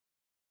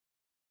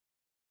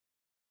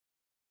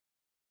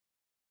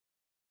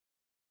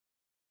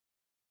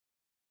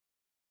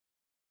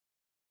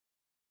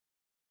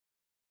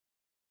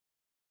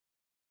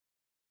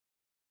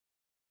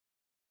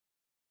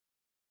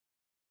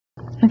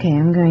Okay,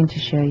 I'm going to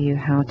show you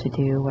how to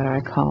do what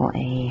I call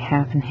a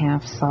half and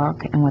half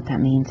sock, and what that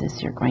means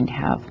is you're going to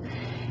have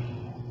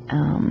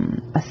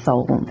a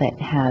sole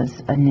that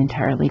has an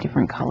entirely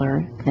different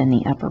color than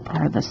the upper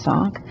part of the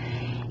sock.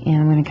 And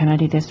I'm going to kind of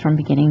do this from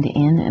beginning to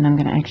end, and I'm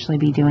going to actually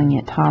be doing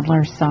it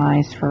toddler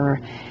size for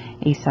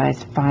a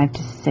size 5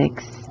 to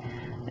 6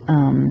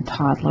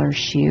 toddler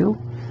shoe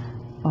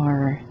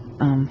or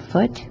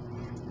foot.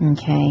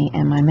 Okay,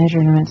 and my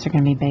measurements are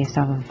going to be based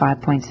off of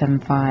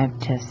 5.75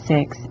 to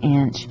 6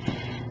 inch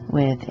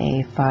with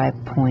a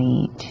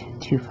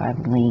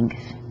 5.25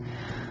 length.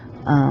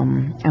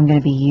 I'm going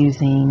to be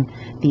using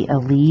the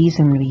Elise.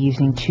 I'm going to be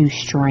using 2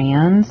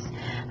 strands.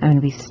 I'm going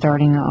to be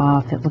starting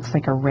off, it looks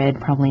like a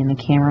red probably in the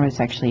camera, but it's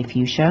actually a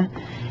fuchsia.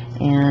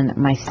 And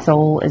my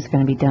sole is going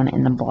to be done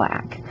in the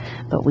black.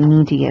 But we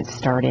need to get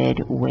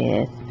started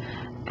with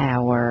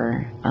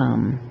our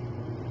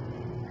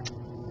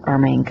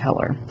main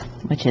color,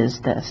 which is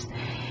this.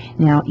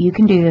 Now, you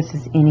can do this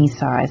as any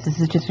size. This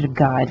is just a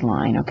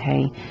guideline,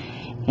 okay?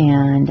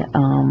 And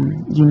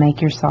you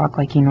make your sock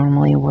like you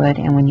normally would,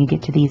 and when you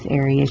get to these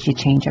areas, you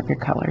change up your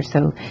color.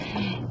 So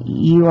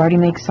you already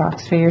make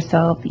socks for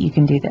yourself, you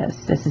can do this.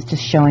 This is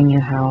just showing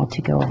you how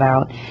to go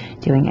about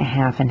doing a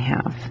half and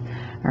half.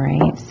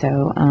 Alright, so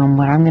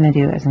what I'm going to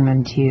do is I'm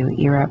going to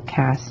ear up,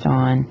 cast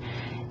on,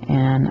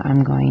 and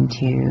I'm going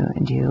to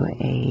do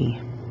a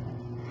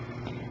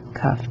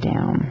cuff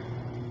down.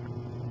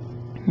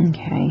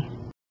 Okay.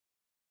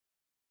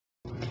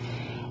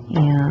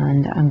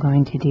 And I'm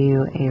going to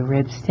do a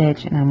rib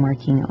stitch, and I'm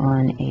working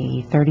on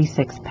a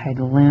 36 peg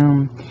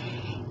loom,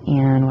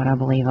 and what I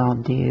believe I'll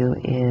do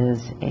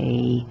is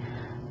a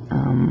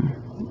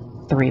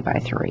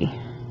 3x3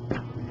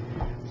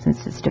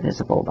 since it's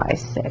divisible by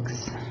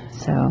 6.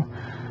 So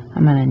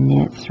I'm going to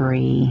knit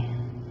 3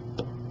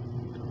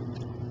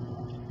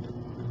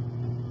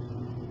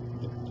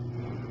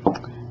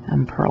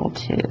 and purl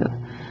 2,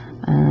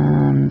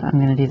 and I'm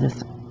going to do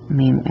this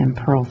and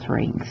purl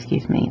 3,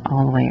 excuse me,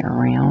 all the way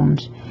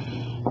around,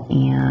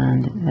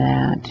 and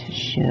that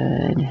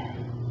should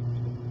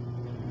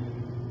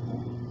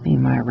be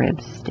my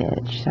rib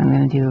stitch. So I'm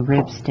going to do a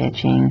rib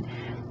stitching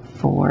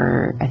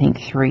for I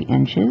think 3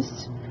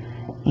 inches,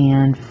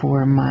 and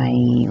for my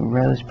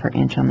rows per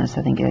inch on this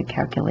I think it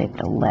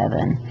calculated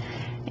 11,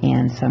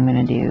 and so I'm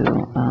going to do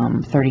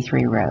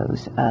 33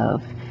 rows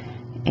of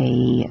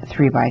a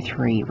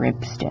 3x3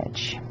 rib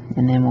stitch,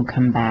 and then we'll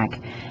come back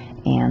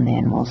and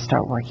then we'll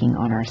start working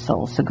on our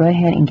sole. So go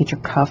ahead and get your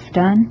cuff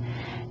done.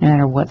 No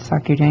matter what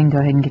sock you're doing, go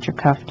ahead and get your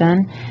cuff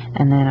done,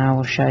 and then I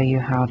will show you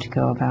how to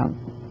go about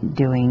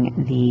doing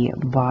the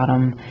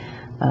bottom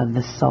of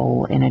the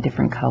sole in a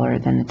different color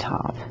than the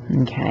top.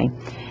 Okay,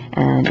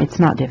 and it's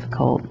not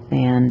difficult,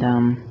 and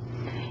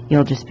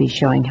you'll just be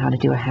showing how to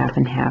do a half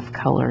and half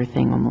color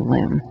thing on the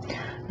loom.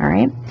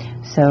 Alright,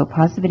 so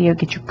pause the video,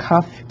 get your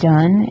cuff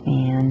done,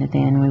 and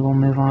then we will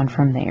move on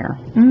from there.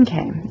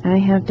 Okay, I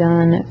have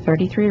done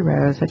 33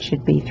 rows, which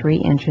should be 3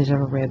 inches of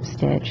a rib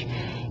stitch,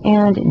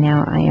 and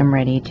now I am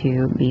ready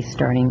to be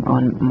starting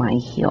on my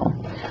heel.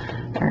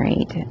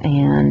 Alright,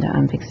 and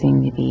I'm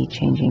fixing to be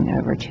changing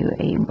over to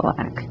a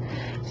black.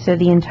 So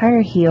the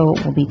entire heel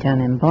will be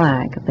done in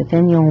black, but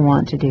then you'll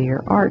want to do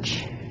your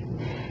arch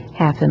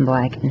half in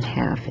black and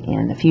half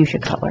in the fuchsia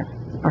color,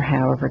 or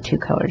however 2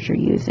 colors you're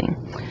using.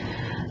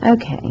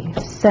 Okay,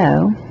 so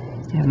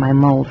I have my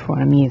mold for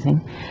what I'm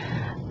using.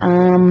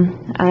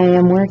 I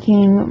am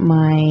working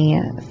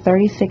my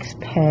 36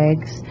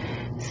 pegs,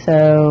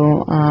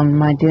 so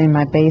doing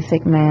my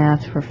basic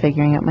math for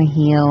figuring out my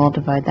heel.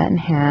 Divide that in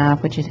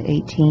half, which is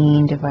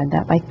 18. Divide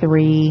that by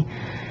 3,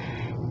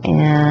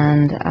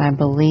 and I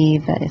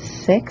believe that is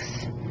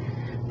 6.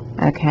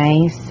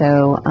 Okay,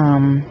 so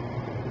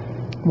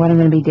what I'm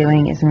going to be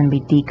doing is I'm going to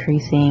be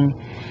decreasing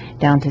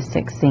down to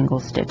 6 single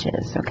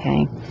stitches.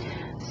 Okay.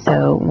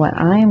 So what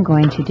I am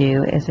going to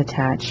do is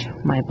attach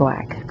my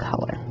black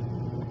color.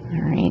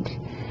 Alright.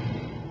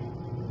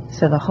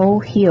 So the whole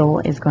heel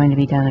is going to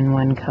be done in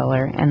one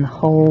color, and the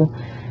whole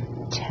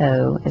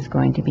toe is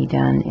going to be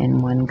done in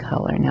one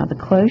color. Now the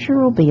closure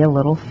will be a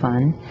little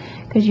fun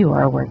because you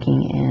are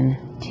working in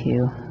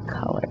 2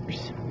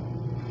 colors.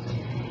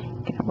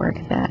 I'm going to work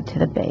that to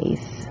the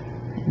base,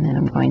 and then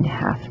I'm going to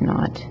half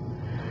knot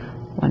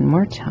one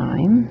more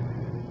time.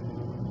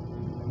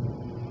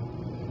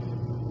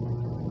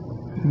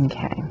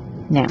 Okay,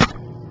 now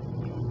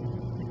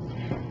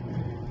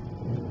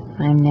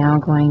I'm now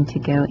going to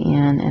go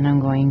in and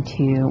I'm going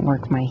to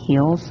work my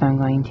heels. So I'm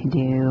going to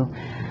do,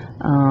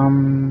 I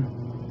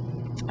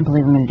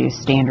believe I'm going to do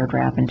standard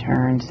wrap and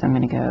turn. So I'm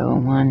going to go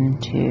 1,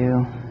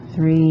 2,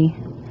 3,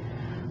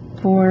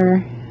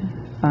 4,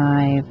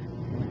 5,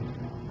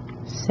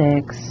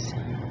 6,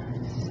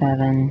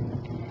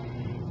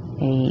 7,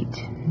 8,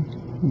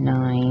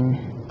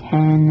 9,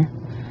 10,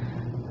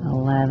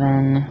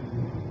 11,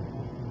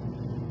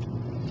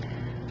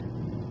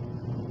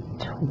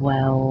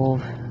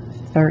 12,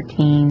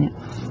 13,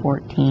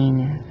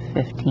 14,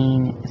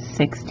 15,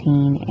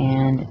 16,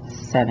 and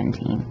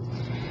 17.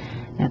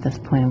 At this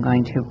point I'm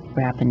going to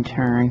wrap and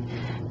turn,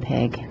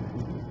 peg,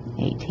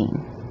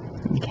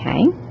 18.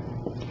 Okay.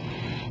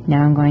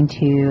 Now I'm going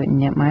to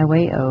knit my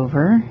way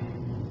over,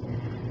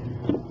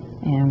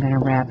 and I'm going to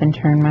wrap and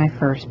turn my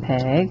first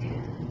peg.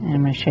 And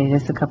I'm going to show you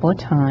this a couple of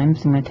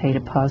times. I'm going to tell you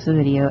to pause the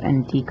video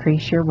and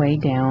decrease your way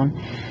down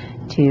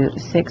to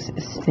 6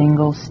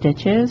 single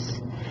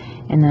stitches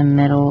in the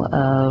middle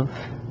of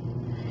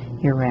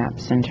your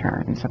wraps and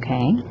turns,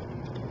 okay?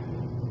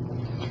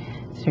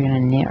 So we're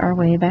going to knit our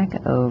way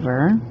back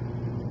over,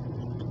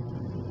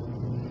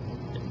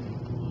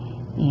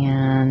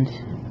 and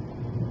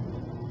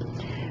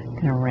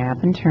going to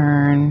wrap and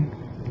turn,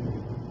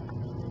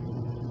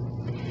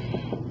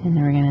 and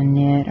then we're going to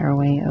knit our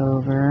way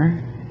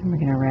over. We're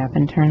going to wrap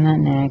and turn that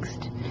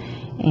next,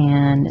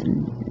 and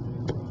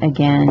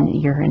again,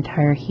 your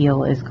entire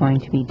heel is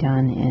going to be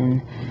done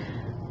in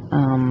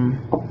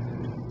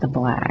the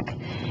black,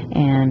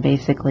 and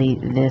basically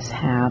this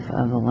half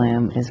of the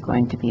loom is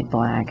going to be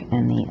black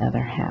and the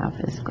other half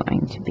is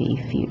going to be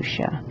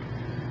fuchsia.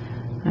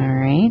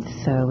 Alright,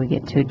 so we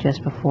get to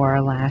just before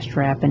our last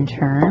wrap and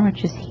turn,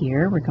 which is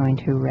here. We're going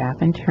to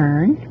wrap and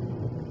turn,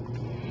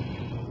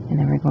 and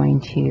then we're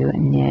going to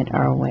knit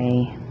our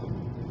way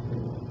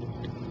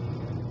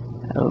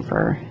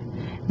over.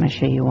 I'm going to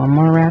show you one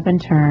more wrap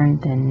and turn,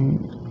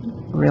 then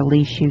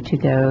release you to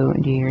go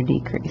do your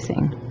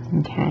decreasing.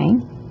 Okay.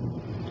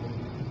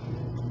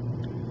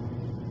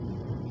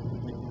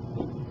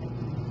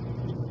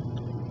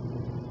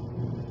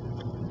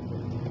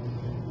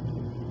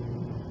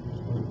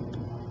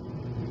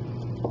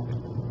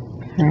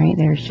 Alright,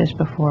 there's just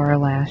before our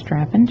last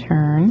wrap and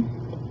turn.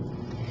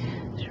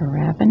 So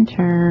wrap and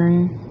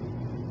turn,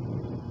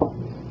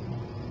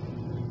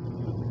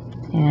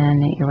 and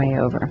knit your way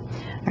over.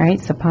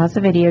 Alright, so pause the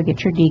video,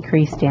 get your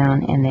decrease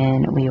down, and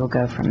then we will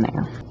go from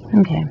there.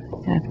 Okay,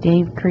 I've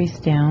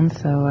decreased down,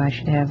 so I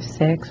should have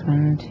 6,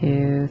 1,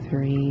 2,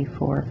 3,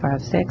 4,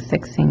 5, 6,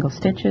 6 single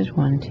stitches,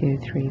 1, 2,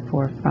 3,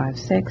 4, 5,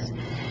 6,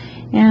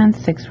 and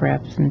 6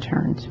 wraps and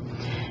turns.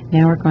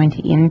 Now we're going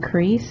to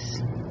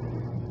increase.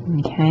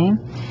 Okay,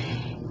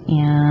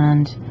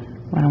 and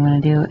what I'm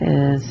going to do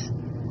is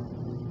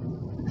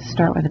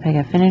start with the peg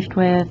I finished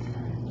with,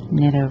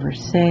 knit over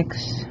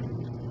 6,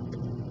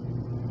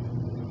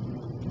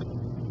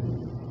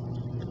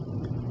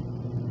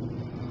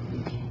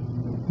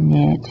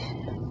 knit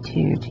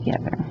 2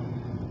 together,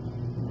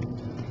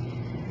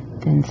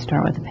 then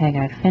start with the peg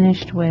I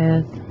finished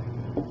with,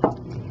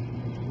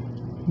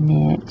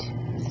 knit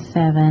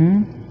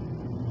 7,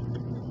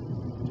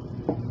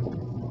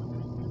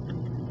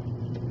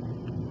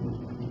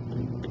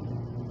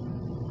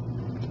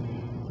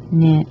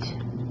 knit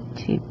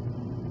 2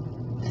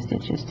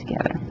 stitches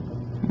together.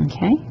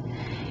 Okay,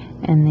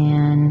 and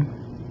then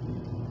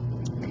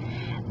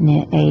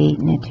knit 8,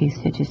 knit 2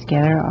 stitches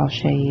together. I'll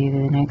show you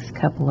the next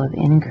couple of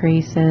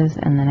increases,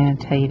 and then I'm going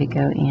to tell you to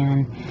go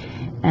in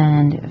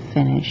and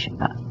finish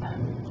up.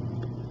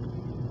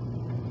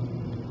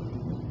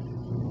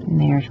 And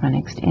there's my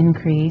next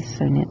increase,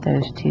 so knit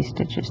those 2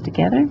 stitches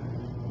together.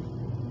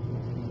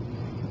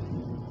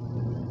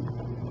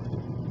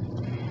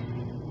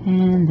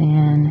 And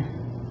then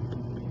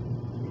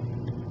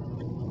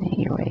knit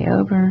your way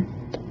over,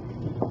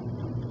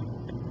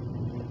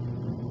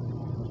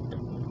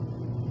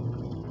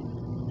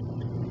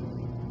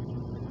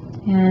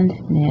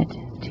 and knit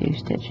 2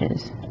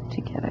 stitches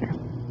together.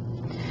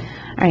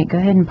 Alright, go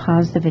ahead and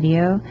pause the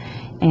video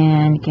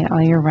and get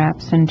all your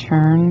wraps and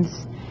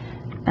turns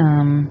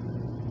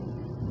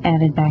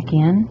added back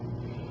in,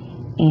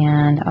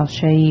 and I'll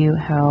show you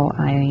how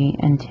I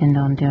intend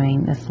on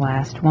doing this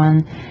last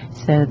one,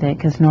 so that,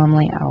 because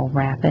normally I'll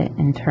wrap it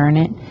and turn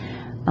it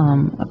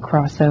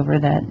across over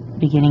that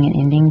beginning and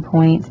ending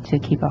points to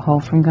keep a hole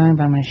from going,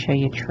 but I'm going to show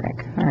you a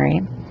trick.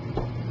 Alright,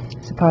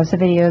 so pause the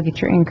video, get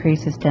your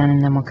increases done,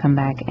 and then we'll come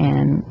back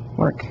and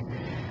work,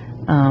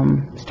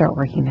 start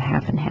working the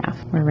half and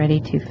half. We're ready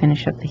to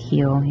finish up the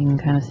heel. You can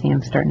kind of see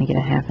I'm starting to get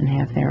a half and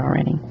half there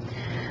already.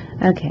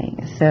 Okay,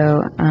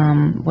 so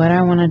what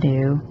I want to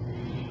do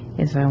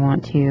is I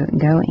want to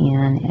go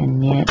in and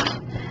knit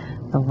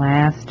the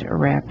last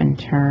wrap and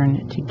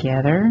turn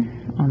together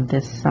on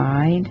this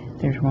side.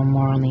 There's one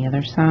more on the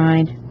other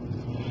side,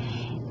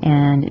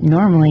 and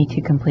normally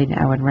to complete it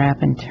I would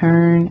wrap and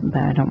turn,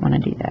 but I don't want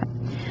to do that.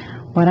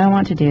 What I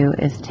want to do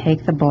is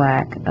take the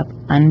black up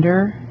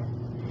under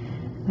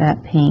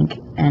that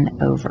pink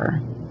and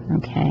over,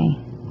 okay,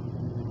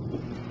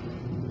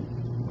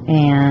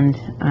 and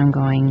I'm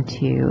going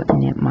to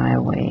knit my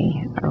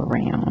way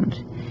around,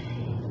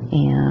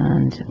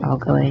 and I'll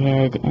go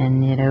ahead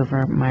and knit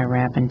over my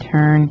wrap and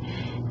turn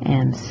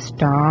and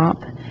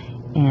stop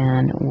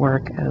and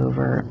work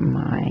over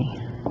my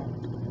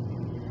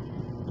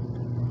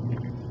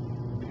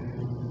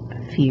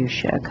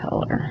fuchsia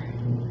color.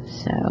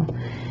 So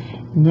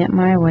knit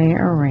my way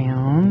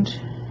around,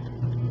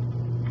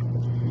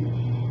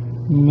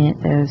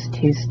 knit those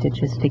 2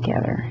 stitches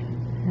together.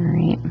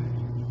 Alright,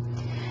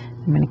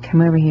 I'm going to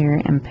come over here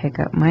and pick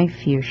up my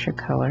fuchsia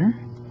color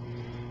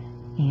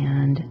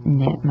and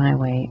knit my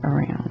way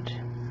around.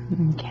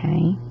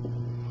 Okay,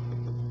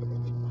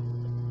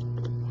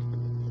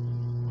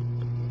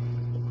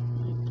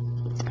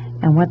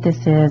 And what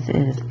this is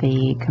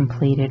the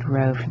completed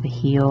row for the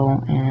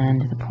heel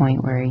and the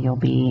point where you'll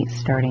be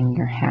starting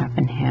your half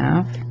and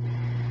half.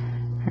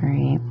 All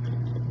right.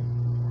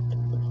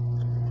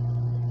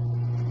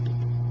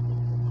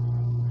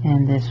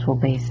 And this will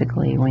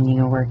basically, when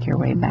you work your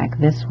way back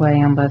this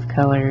way on both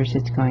colors,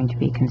 it's going to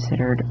be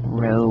considered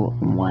row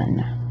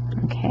 1.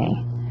 Okay.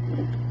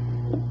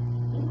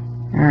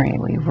 Alright,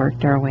 we've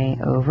worked our way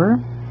over.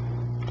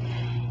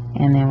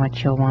 And then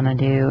what you'll want to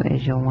do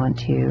is you'll want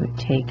to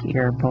take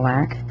your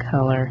black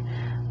color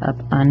up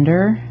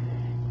under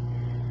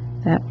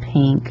that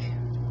pink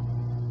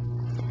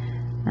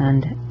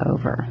and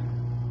over.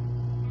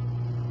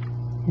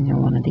 And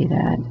you'll want to do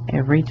that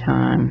every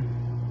time.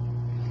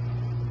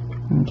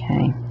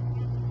 Okay.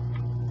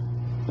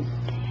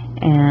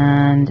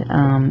 And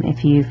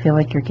if you feel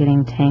like you're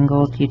getting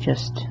tangled, you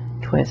just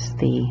twist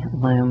the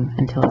loom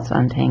until it's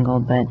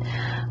untangled. But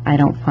I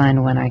don't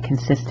find when I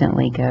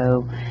consistently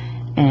go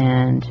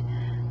and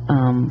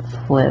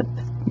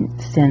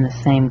send the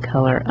same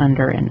color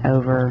under and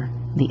over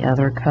the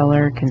other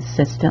color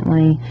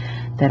consistently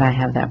that I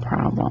have that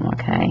problem.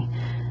 Okay.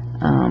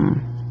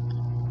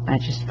 I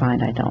just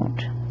find I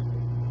don't.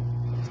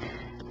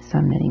 So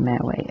I'm knitting my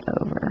way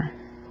over.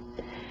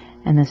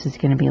 And this is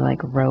going to be like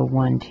row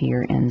 1 to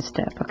your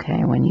instep,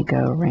 okay? When you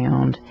go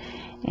around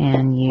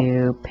and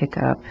you pick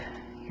up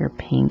your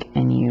pink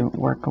and you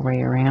work your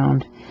way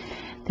around,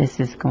 this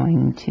is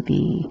going to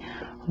be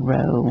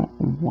row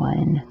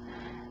 1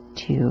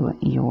 to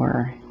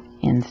your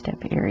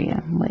instep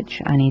area, which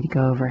I need to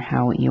go over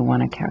how you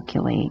want to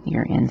calculate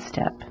your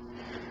instep.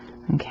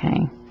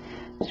 Okay,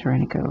 so we're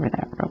going to go over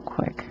that real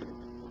quick.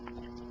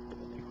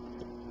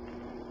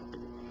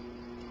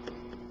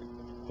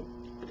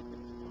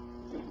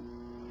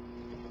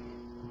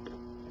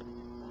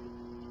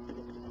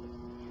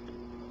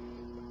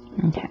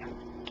 Okay,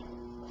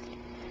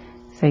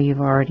 so you've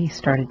already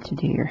started to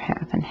do your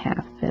half and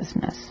half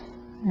business.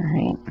 All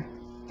right.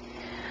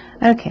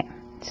 Okay,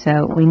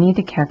 so we need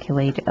to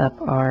calculate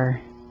up our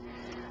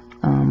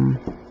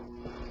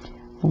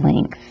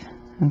length.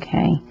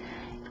 Okay,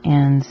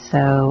 and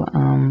so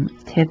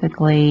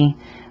typically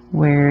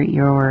where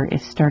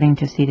it's starting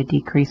to see the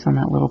decrease on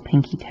that little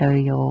pinky toe,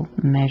 you'll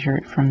measure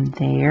it from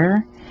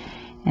there,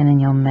 and then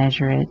you'll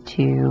measure it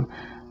to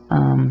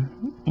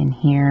in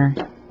here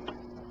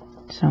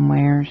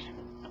somewheres.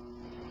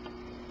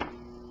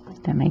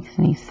 If that makes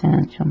any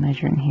sense, you'll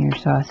measure in here.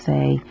 So I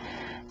say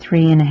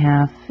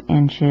 3.5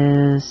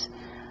 inches.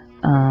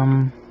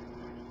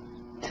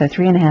 So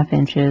 3.5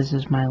 inches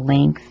is my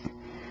length,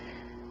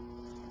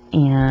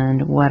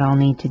 and what I'll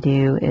need to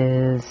do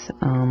is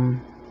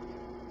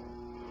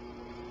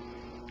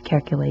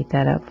calculate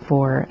that up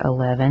for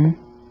 11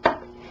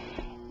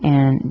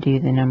 and do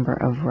the number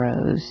of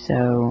rows.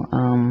 So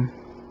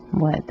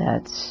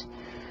let's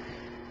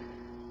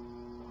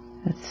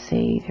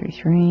see,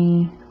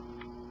 33.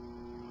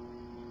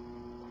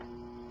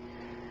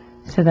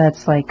 So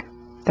that's like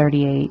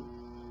 38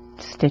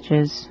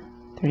 stitches,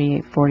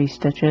 38, 40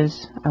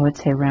 stitches. I would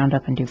say round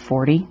up and do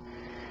 40.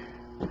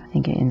 I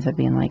think it ends up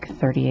being like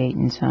 38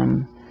 and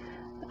some,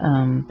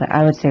 but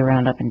I would say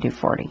round up and do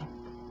 40.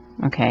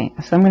 Okay,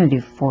 so I'm going to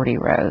do 40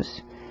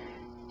 rows.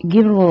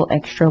 Give it a little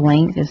extra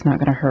length. It's not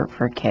going to hurt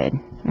for a kid.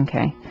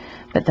 Okay,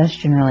 but that's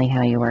generally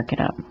how you work it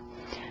up.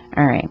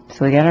 Alright,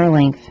 so we got our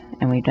length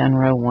and we've done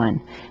row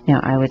 1.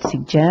 Now I would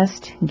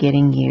suggest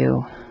getting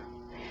you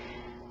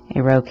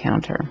a row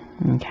counter,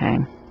 okay,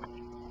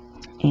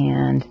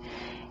 and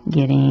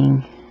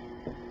getting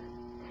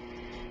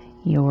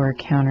your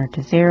counter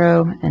to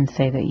 0 and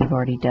say that you've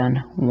already done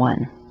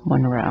one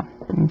row,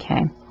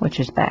 okay, which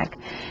is back.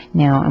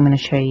 Now I'm going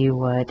to show you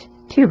what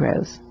 2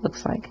 rows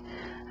looks like.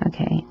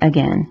 Okay,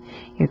 again,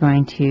 you're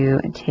going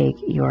to take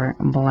your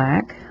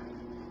black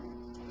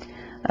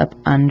up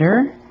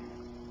under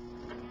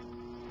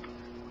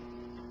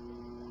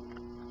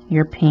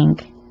your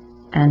pink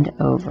and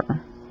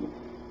over,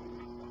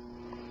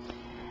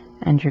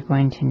 and you're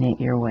going to knit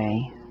your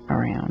way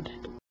around.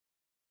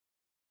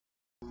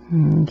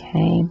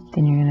 Okay,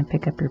 then you're going to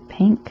pick up your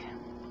pink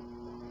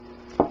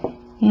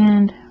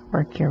and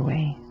work your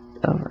way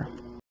over.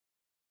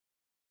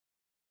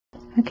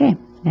 Okay,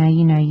 now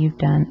you know you've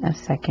done a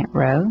second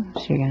row,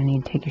 so you're going to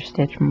need to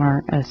take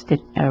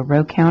your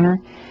row counter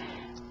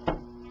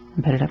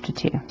and put it up to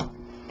 2.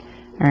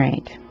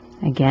 Alright,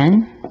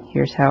 again,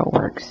 here's how it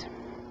works.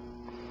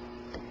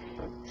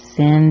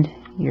 Send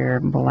your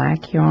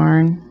black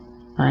yarn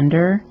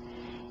under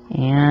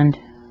and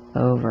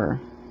over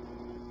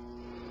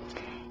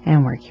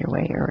and work your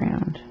way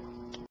around.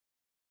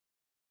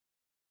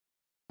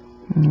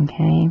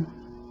 Okay,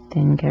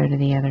 then go to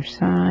the other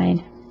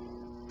side.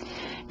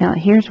 Now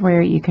here's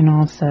where you can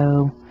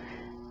also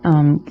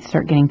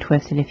start getting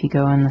twisted if you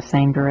go in the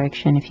same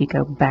direction. If you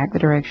go back the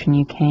direction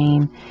you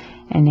came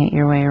and knit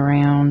your way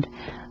around,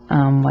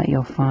 what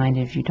you'll find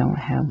is you don't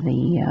have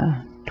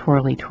the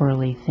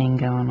twirly thing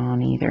going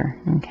on either.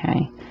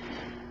 Okay,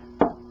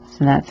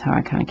 so that's how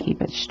I kind of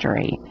keep it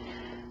straight.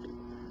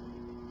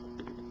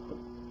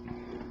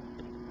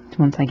 So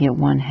once I get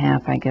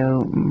 1/2, I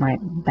go right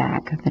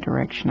back the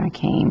direction I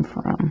came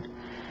from,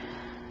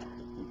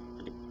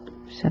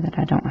 so that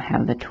I don't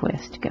have the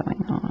twist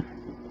going on.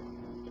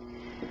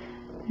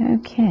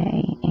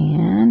 Okay,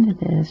 and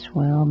this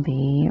will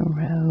be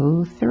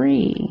row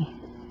 3.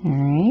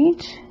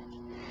 Alright,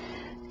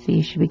 so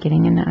you should be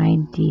getting an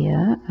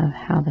idea of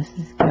how this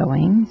is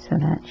going. So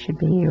that should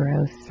be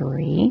row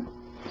 3.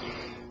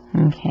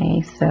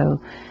 Okay,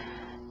 so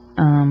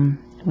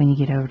when you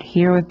get over to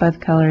here with both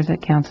colors,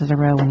 that counts as a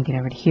row. When you get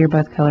over to here,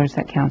 both colors,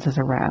 that counts as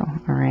a row.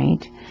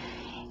 Alright,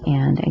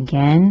 and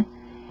again,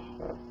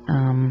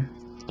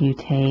 you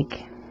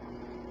take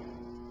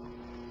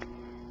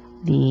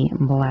the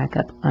black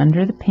up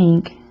under the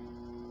pink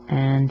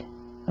and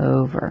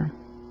over.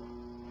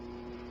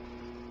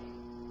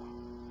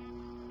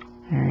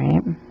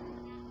 Alright,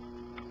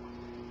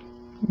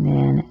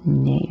 then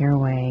knit your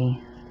way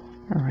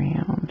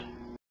around.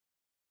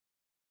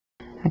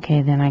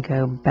 Okay, then I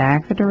go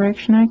back the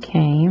direction I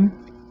came,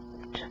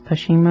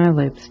 pushing my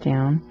loops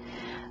down.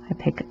 I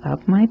pick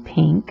up my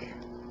pink,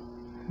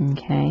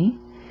 okay,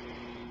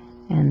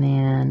 and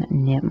then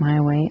knit my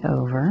way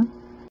over.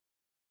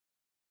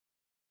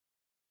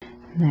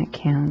 And that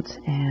counts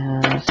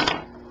as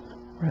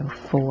row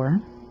 4.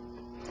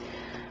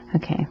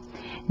 Okay,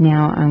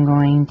 now I'm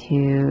going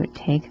to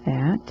take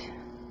that,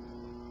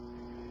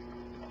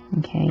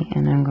 okay,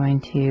 and I'm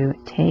going to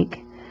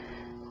take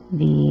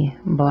the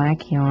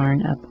black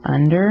yarn up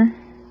under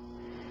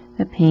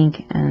the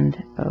pink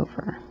and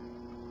over.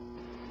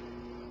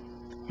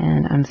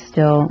 And I'm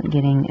still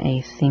getting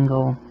a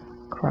single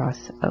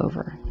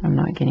crossover. I'm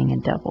not getting a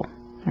double,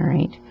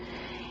 alright?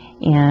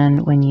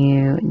 And when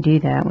you do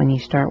that, when you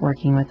start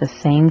working with the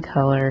same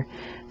color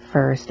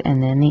first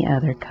and then the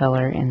other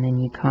color, and then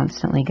you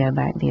constantly go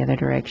back the other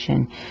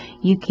direction,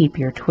 you keep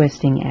your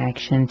twisting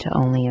action to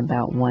only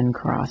about 1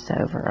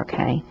 crossover,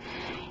 okay?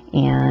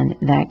 And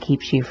that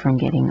keeps you from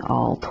getting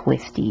all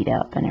twisted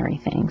up and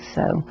everything.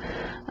 So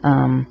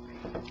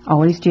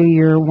always do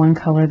your one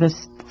color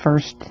this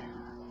first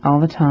all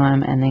the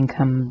time, and then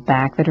come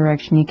back the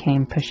direction you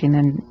came, pushing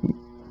the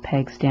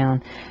pegs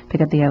down,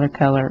 pick up the other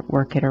color,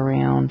 work it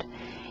around,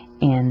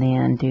 and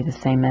then do the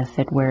same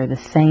method where the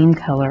same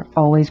color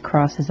always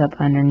crosses up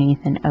underneath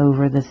and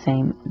over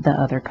the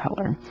other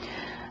color.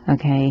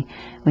 Okay,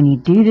 when you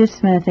do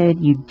this method,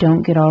 you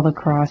don't get all the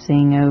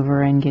crossing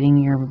over and getting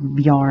your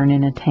yarn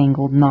in a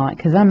tangled knot,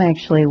 because I'm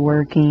actually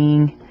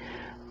working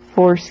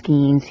 4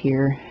 skeins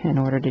here in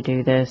order to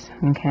do this,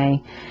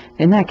 okay,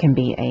 and that can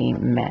be a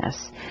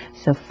mess.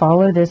 So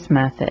follow this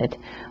method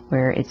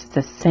where it's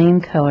the same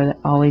color that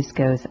always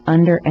goes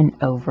under and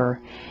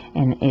over,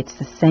 and it's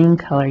the same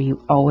color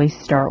you always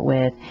start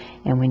with,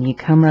 and when you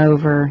come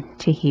over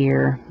to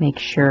here, make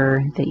sure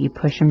that you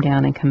push them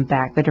down and come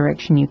back the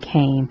direction you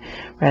came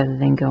rather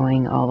than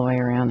going all the way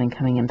around and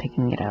coming and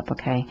picking it up,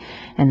 okay?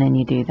 And then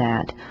you do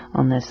that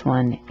on this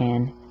one,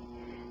 and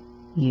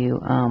you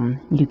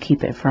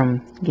keep it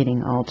from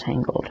getting all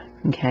tangled,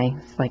 okay?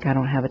 It's like I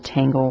don't have a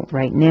tangle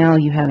right now.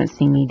 You haven't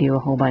seen me do a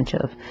whole bunch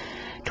of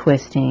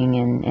twisting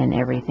and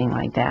everything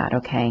like that,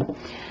 okay?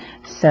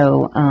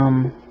 So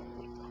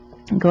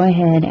go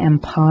ahead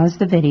and pause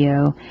the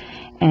video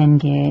and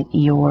get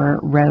your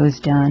rows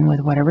done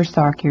with whatever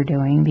sock you're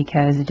doing,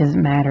 because it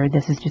doesn't matter.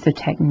 This is just a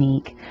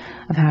technique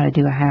of how to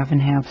do a half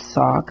and half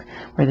sock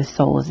where the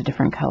sole is a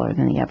different color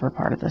than the upper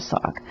part of the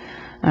sock.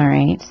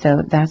 Alright,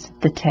 so that's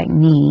the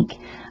technique,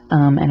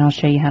 and I'll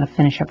show you how to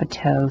finish up a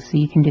toe. So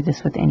you can do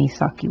this with any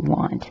sock you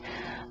want.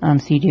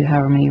 So you do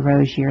however many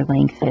rows your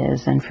length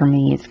is, and for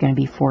me it's going to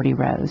be 40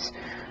 rows.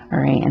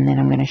 Alright, and then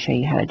I'm going to show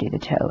you how to do the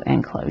toe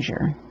and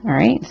closure.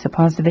 Alright, so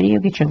pause the video,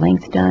 get your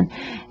length done,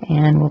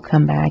 and we'll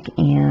come back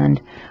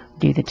and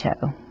do the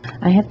toe.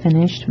 I have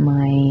finished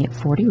my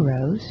 40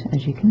 rows,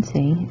 as you can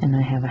see, and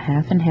I have a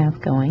half and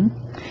half going.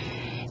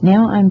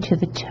 Now I'm to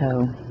the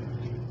toe.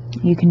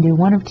 You can do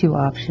one of 2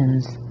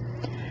 options.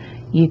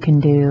 You can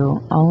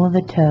do all of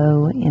the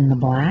toe in the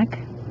black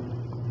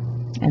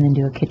and then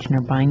do a Kitchener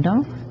bind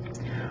off,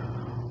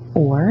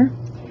 or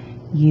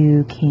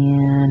you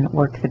can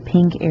work the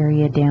pink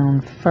area down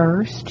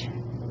first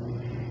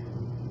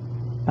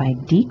by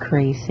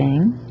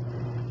decreasing,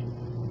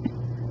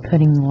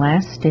 putting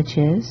last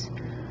stitches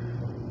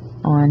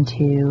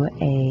onto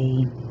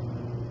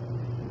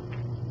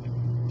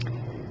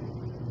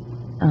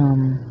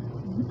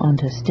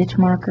onto stitch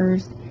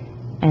markers,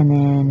 and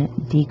then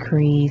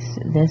decrease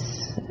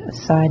this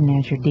side, and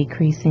as you're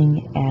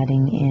decreasing,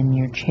 adding in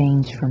your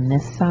chains from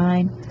this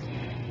side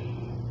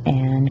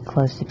and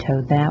close the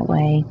toe that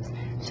way,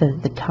 so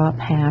that the top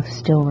half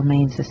still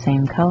remains the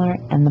same color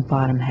and the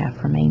bottom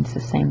half remains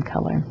the same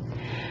color.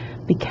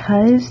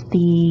 Because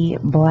the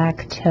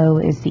black toe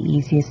is the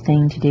easiest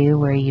thing to do,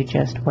 where you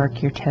just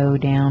work your toe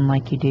down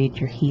like you did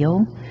your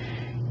heel,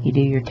 you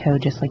do your toe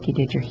just like you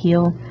did your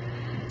heel,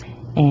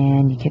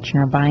 and you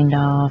Kitchener bind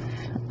off,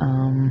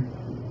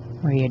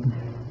 where you'd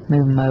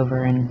move them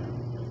over and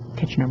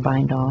Kitchener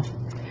bind off.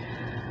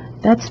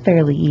 That's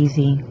fairly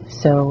easy,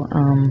 so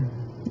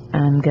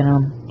I'm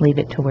gonna leave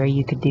it to where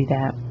you could do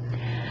that.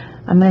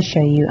 I'm going to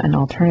show you an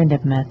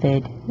alternative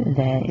method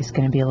that is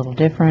going to be a little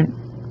different,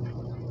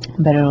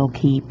 but it'll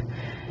keep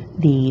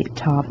the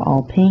top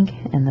all pink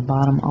and the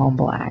bottom all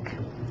black.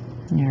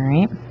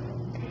 Alright,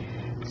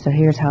 so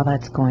here's how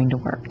that's going to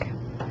work.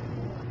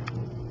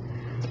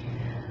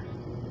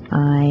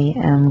 I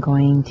am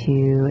going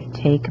to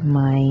take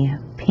my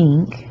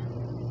pink,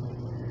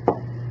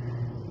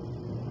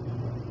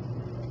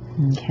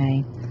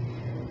 okay,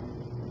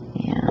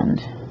 and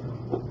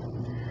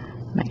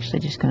I'm actually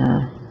just going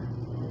to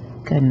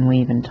go ahead and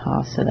weave and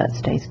toss so that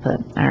stays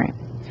put. Alright,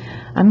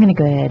 I'm going to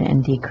go ahead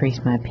and decrease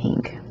my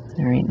pink.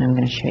 Alright, and I'm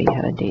going to show you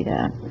how to do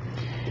that.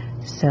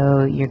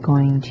 So you're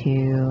going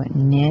to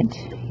knit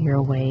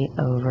your way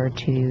over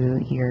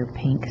to your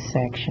pink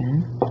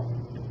section.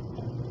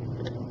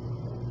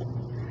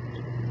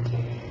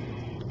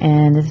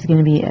 And this is going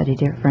to be at a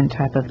different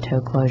type of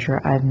toe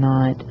closure. I've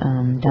not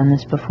done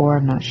this before.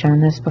 I've not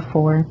shown this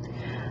before.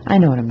 I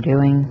know what I'm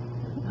doing,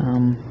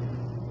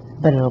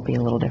 but it'll be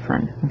a little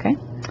different, okay?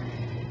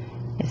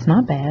 It's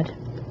not bad.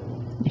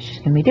 It's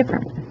just going to be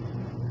different.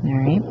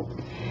 Alright.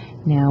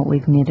 Now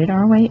we've knitted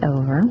our way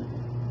over.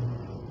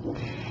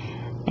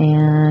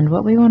 And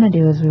what we want to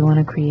do is we want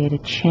to create a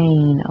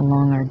chain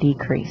along our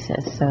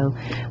decreases. So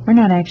we're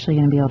not actually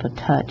going to be able to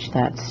touch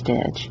that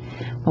stitch.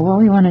 But what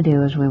we want to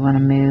do is we want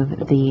to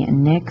move the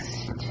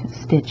next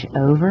stitch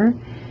over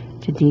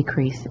to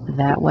decrease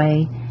that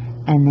way,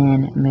 and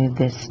then move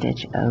this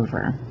stitch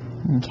over.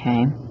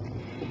 Okay.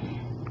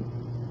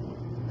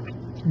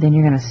 Then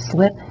you're going to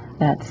slip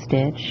that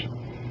stitch,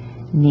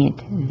 knit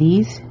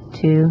these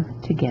two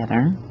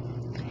together,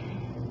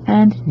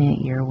 and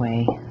knit your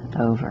way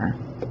over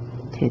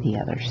to the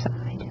other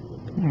side.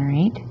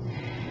 Alright,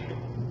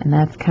 and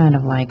that's kind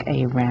of like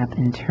a wrap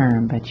and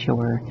turn, but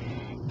you're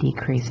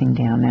decreasing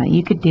down. Now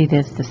you could do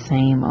this the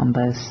same on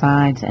both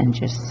sides and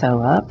just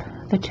sew up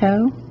the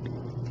toe.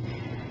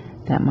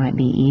 That might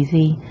be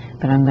easy,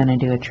 but I'm going to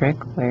do a trick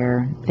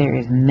where there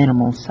is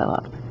minimal sew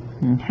up.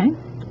 Okay,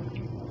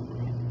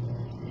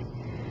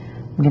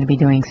 I'm going to be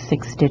doing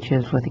 6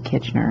 stitches with a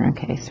Kitchener.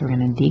 Okay, so we're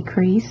going to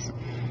decrease.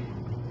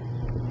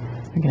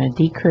 We're going to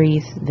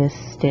decrease this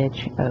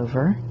stitch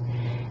over.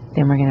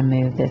 Then we're going to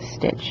move this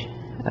stitch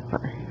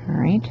over.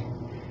 Alright,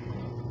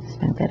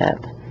 snug that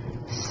up.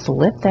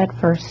 Slip that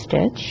first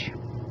stitch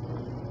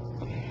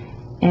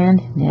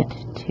and knit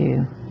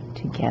 2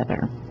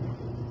 together.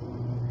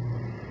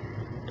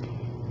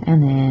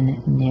 And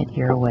then knit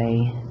your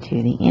way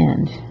to the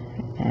end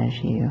as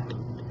you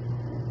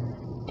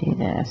do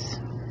this.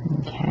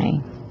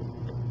 Okay.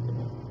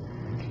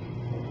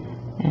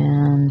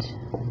 And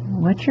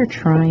what you're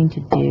trying to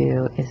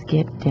do is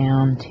get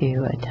down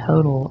to a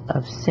total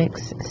of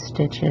 6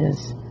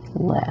 stitches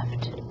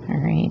left.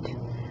 Alright.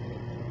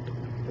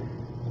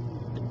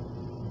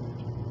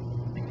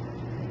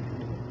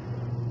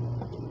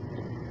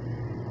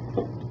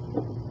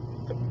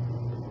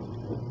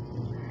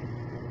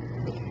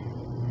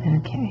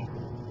 Okay.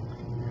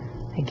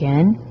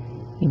 Again,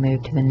 you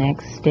move to the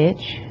next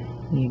stitch,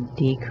 you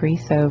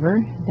decrease over,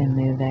 then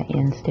move that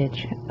end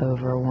stitch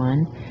over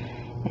one,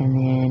 and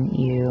then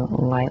you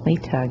lightly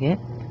tug it.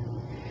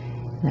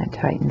 That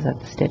tightens up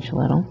the stitch a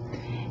little.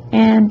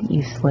 And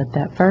you slip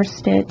that first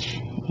stitch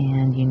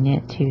and you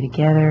knit 2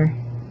 together.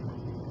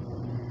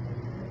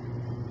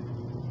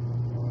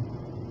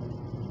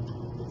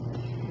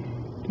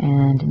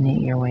 And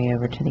knit your way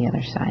over to the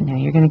other side. Now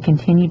you're going to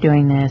continue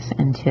doing this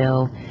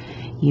until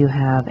you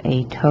have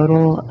a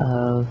total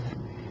of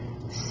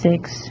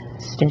 6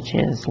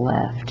 stitches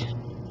left.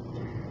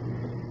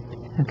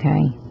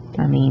 Okay,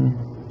 I mean,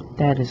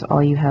 that is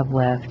all you have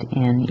left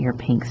in your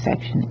pink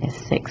section is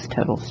 6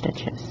 total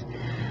stitches.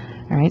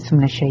 Alright, so I'm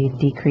going to show you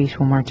decrease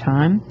one more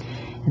time,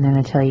 and then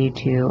I tell you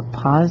to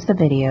pause the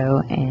video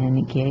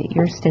and get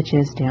your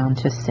stitches down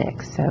to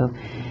 6. So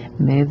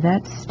move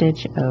that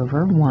stitch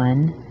over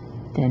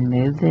 1, then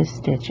move this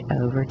stitch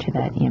over to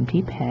that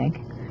empty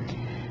peg,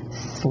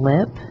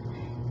 slip,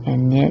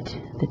 and knit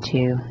the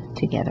 2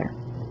 together.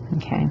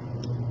 Okay.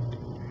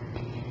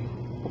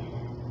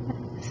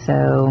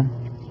 So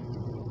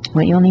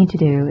what you'll need to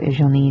do is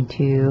you'll need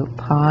to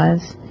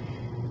pause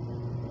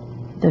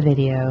the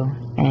video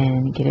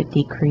and get it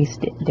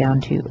decreased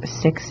down to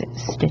 6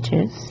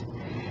 stitches,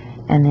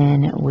 and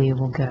then we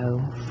will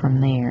go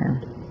from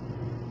there.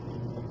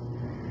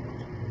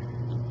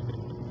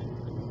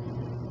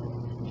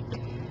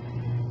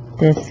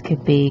 This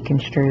could be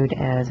construed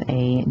as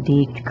a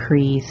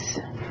decrease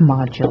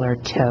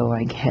modular toe,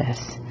 I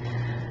guess.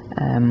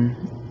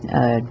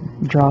 A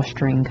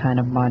drawstring kind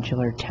of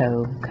modular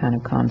toe kind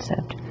of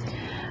concept.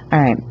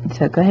 Alright,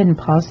 so go ahead and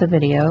pause the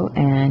video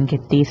and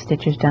get these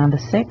stitches down to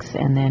 6,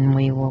 and then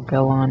we will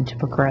go on to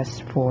progress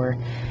for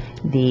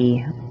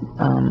the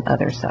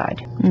other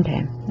side.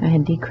 Okay, I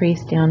had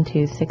decreased down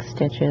to 6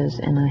 stitches,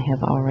 and I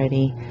have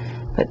already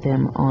put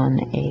them on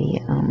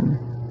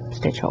a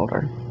stitch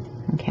holder.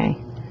 Okay,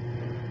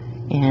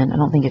 and I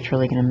don't think it's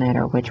really going to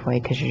matter which way,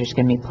 because you're just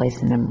going to be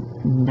placing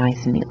them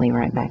nice and neatly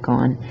right back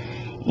on,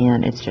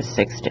 and it's just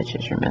 6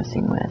 stitches you're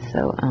messing with.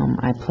 So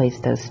I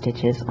placed those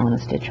stitches on a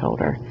stitch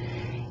holder,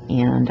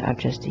 and I've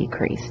just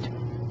decreased.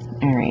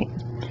 Alright,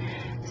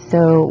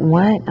 so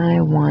what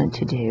I want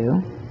to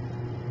do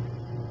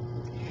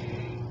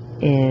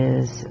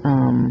is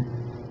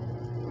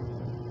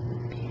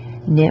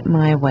knit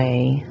my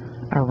way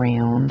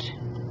around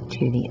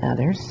to the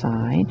other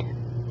side.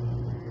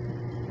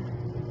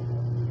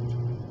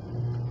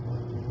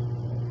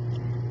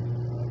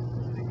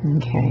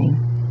 Okay,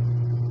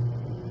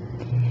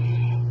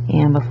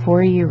 and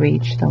before you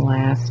reach the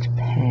last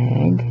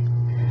peg,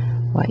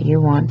 what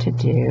you want to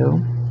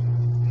do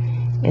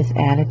is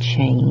add a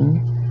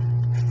chain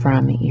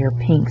from your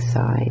pink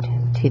side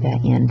to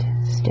that end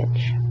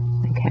stitch.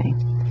 Okay,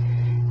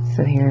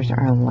 so here's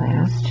our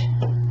last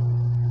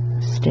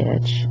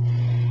stitch,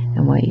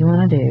 and what you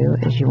want to do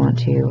is you want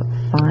to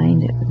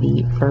find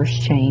the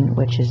first chain,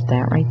 which is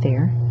that right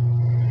there.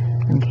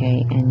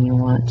 Okay, and you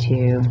want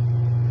to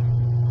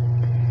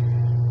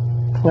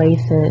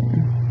place it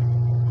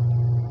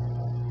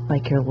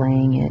like you're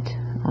laying it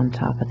on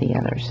top of the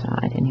other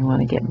side, and you want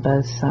to get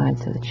both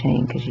sides of the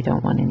chain because you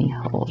don't want any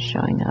holes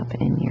showing up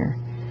in your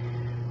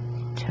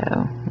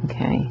toe.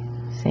 Okay,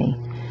 see,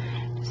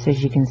 just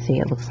as you can see,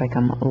 it looks like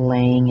I'm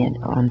laying it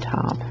on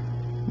top.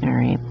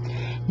 Alright,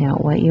 now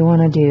what you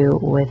want to do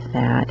with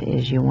that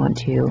is you want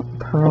to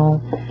purl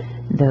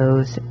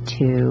those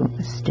two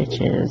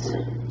stitches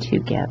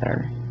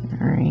together.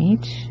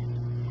 Alright,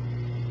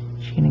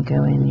 you're going to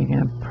go in, you're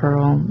going to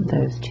purl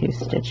those two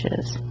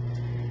stitches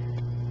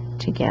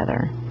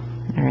together.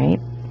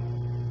 Alright,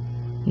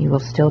 you will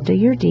still do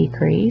your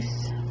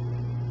decrease,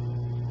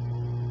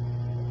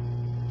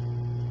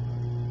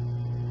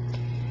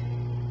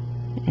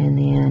 and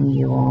then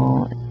you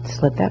will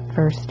slip that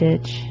first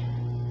stitch,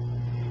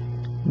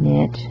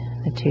 knit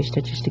the two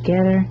stitches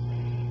together,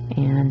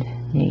 and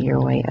knit your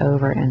way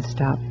over and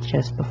stop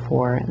just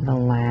before the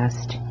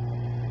last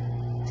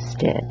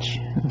stitch.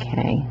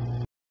 Okay.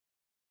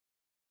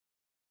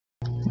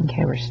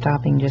 Okay, we're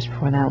stopping just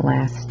before that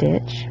last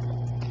stitch.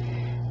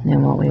 And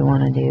then what we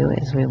want to do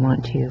is we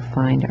want to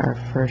find our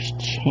first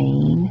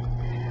chain,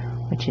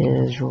 which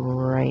is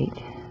right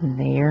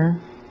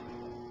there.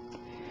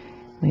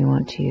 We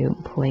want to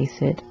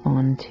place it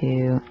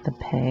onto the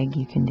peg.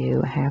 You can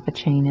do half a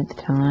chain at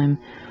the time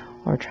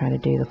or try to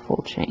do the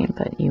full chain,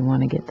 but you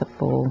want to get the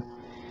full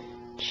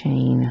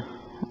chain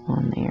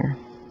on there.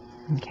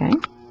 Okay.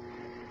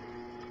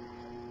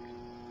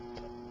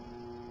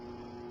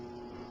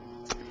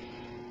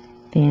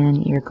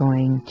 Then you're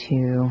going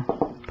to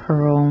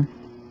purl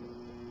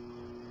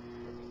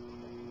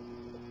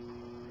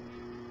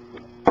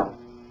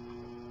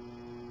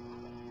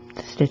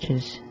the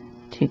stitches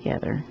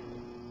together.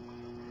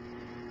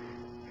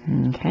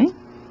 Okay.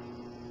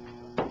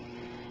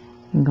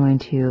 I'm going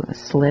to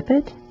slip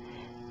it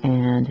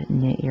and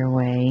knit your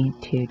way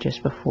to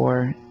just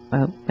before,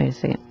 oh, wait a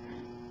second.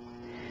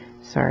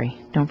 Sorry,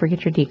 don't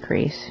forget your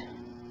decrease.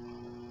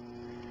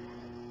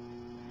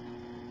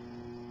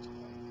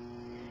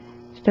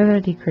 Still got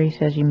to decrease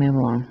as you move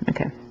along.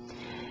 Okay,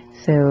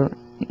 so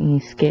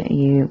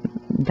you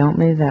don't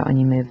move that one,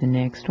 you move the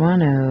next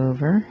one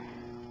over,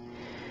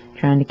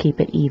 trying to keep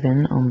it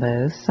even on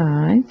both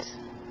sides.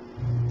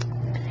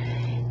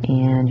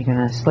 And you're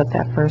going to slip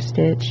that first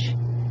stitch,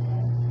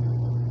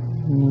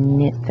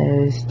 knit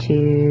those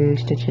two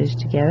stitches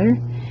together,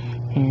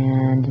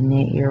 and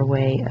knit your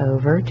way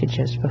over to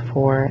just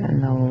before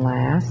the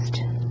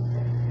last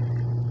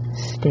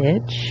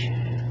stitch.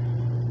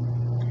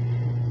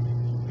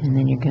 And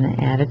then you're going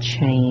to add a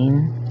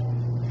chain,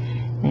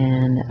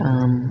 and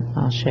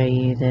I'll show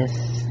you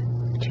this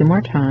 2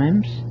 more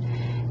times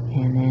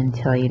and then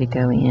tell you to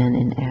go in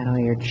and add all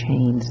your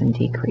chains and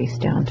decrease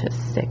down to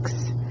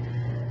 6.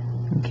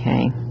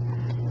 Okay,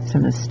 so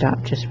I'm going to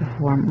stop just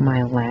before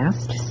my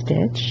last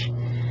stitch,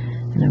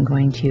 and I'm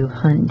going to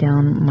hunt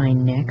down my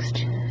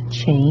next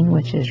chain,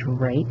 which is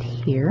right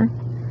here,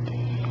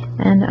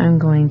 and I'm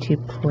going to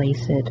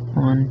place it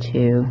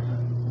onto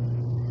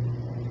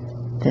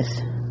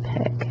this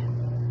peg.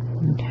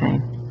 Okay,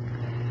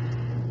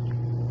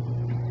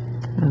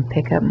 I'm going to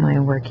pick up my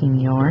working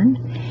yarn,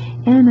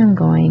 and I'm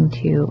going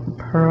to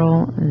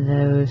purl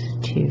those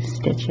 2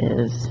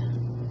 stitches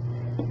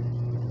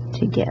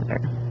together.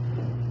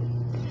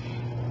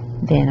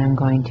 Then I'm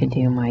going to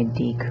do my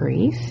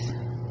decrease,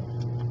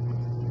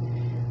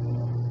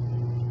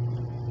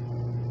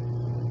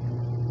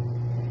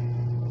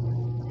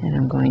 and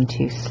I'm going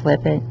to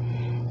slip it,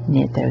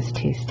 knit those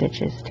 2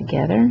 stitches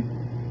together,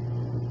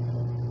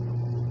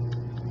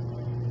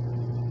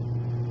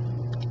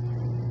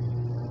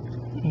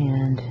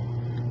 and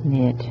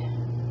knit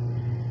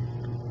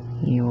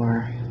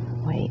your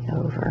way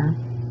over.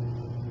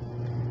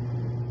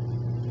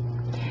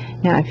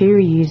 Now if you're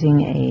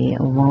using a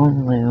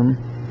long loom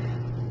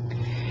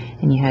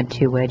and you had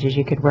 2 wedges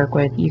you could work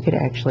with, you could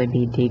actually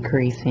be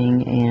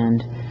decreasing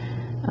and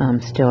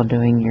still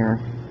doing your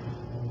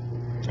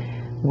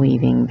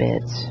weaving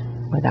bits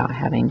without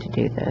having to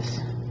do this.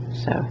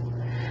 So,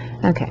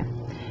 okay,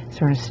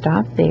 so we're going to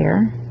stop there,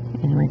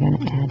 and we're going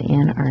to add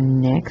in our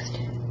next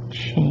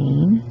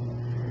chain,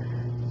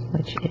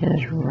 which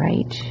is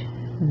right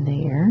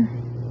there.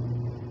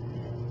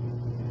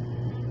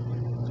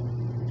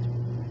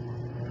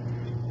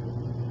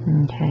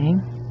 Okay,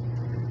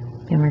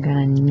 then we're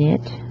going to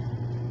knit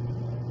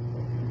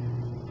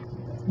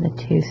the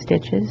 2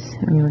 stitches,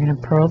 and we're going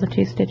to purl the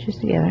 2 stitches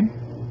together.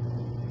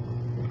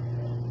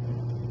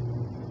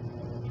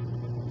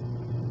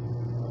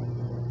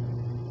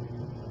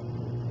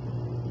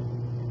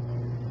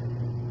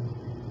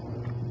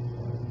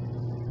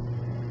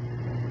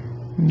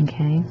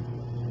 Okay,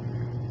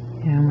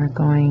 and we're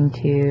going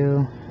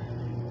to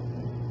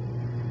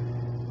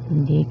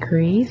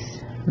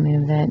decrease,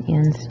 move that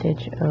end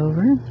stitch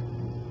over,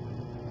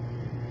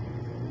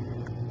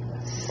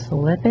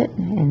 slip it,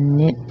 and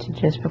knit to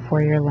just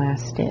before your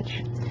last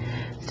stitch.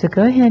 So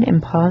go ahead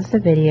and pause the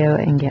video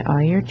and get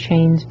all your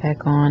chains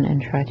back on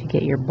and try to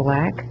get your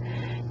black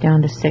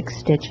down to 6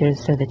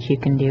 stitches so that you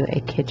can do a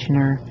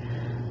Kitchener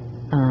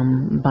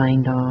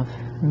bind off.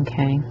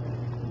 Okay,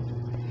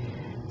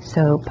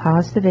 so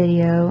pause the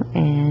video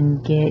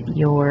and get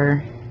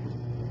your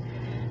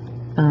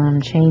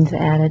chains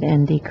added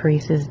and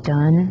decreases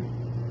done.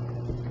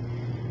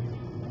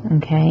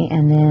 Okay,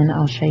 and then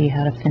I'll show you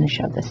how to finish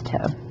up this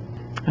toe.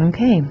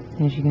 Okay,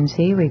 as you can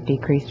see, we've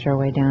decreased our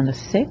way down to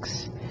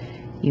 6.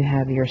 You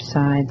have your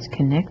sides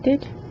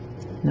connected,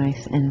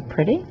 nice and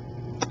pretty.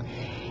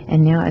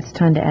 And now it's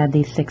time to add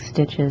these 6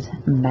 stitches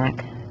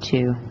back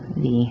to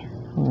the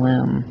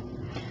loom.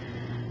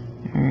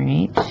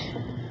 Alright,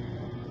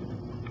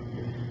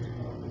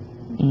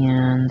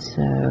 and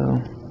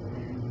so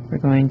we're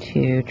going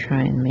to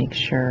try and make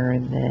sure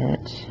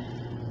that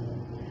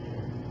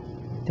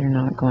they're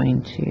not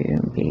going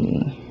to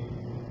be,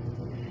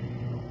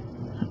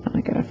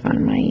 I gotta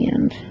find my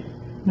end,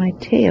 my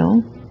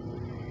tail,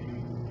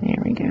 there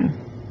we go.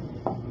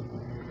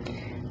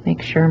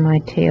 Make sure my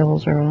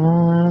tails are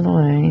all out of the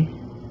way.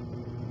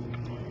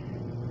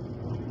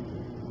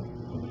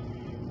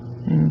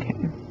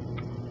 Okay.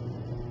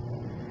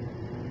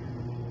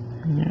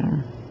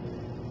 Now,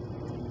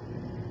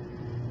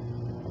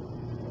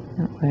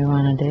 what we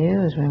want to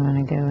do is we want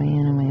to go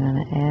in and we want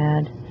to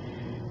add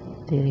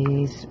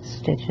these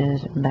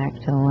stitches back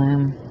to the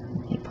loom.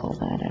 Let me pull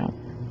that out.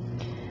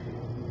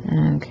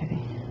 Okay.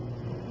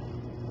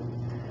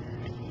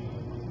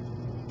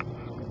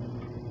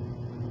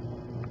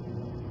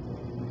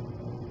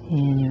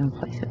 And you want to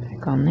place it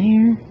back on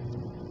there.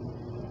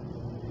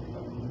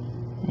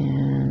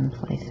 And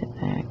place it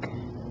back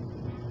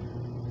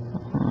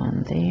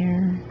on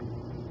there.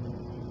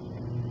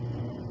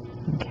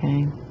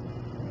 Okay.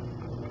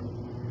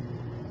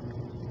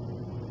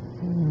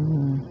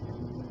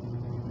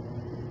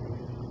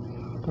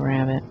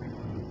 Grab it.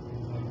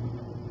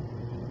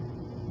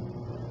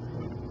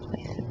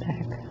 Place it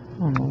back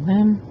on the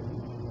loom.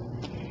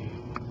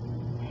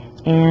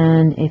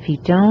 And if you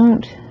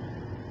don't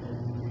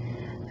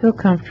feel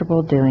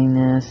comfortable doing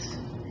this,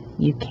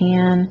 you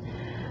can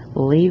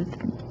leave,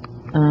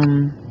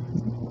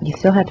 you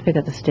still have to pick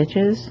up the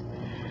stitches,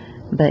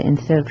 but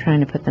instead of trying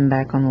to put them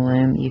back on the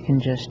loom, you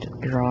can just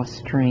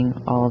drawstring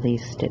all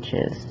these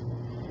stitches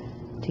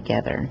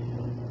together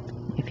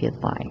if you'd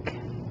like.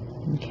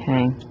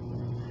 Okay,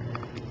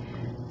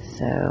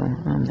 so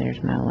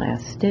there's my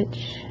last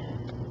stitch.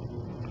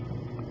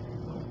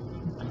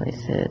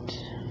 Place it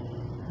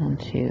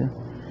onto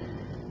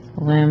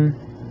the loom,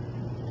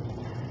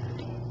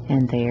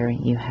 and there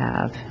you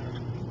have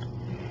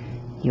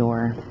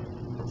your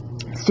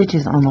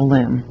stitches on the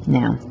loom.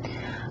 Now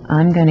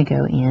I'm going to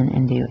go in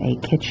and do a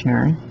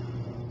Kitchener,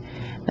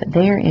 but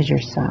there is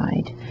your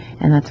side,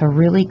 and that's a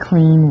really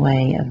clean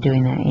way of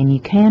doing that. And you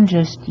can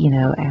just, you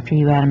know, after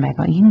you add them back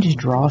on, you can just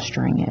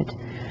drawstring it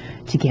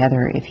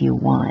together if you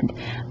want,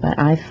 but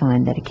I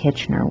find that a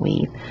Kitchener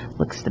weave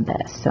looks the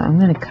best. So I'm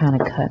going to kind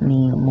of cut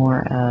me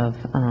more of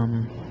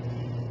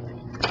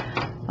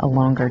a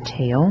longer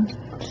tail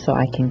so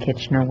I can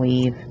Kitchener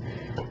weave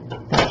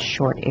that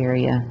short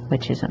area,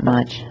 which isn't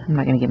much. I'm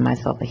not going to give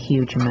myself a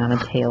huge amount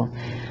of tail,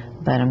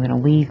 but I'm going to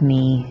weave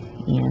me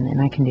in,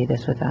 and I can do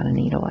this without a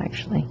needle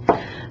actually.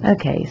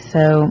 Okay,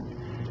 so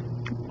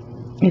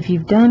if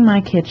you've done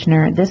my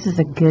Kitchener, this is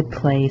a good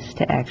place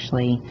to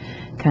actually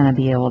kind of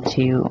be able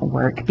to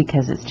work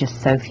because it's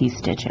just so few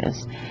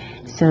stitches.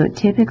 So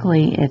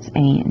typically it's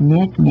a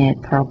knit,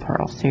 knit, purl,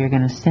 purl. So you're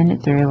going to send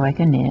it through like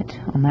a knit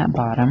on that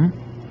bottom.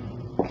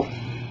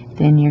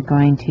 Then you're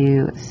going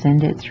to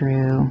send it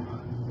through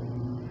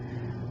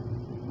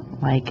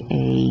like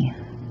a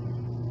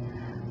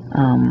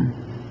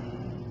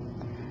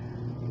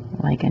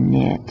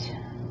knit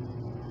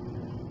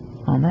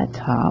on that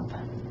top.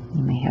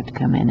 You may have to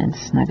come in and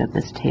snug up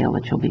this tail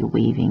that you'll be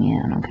weaving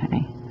in,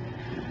 okay?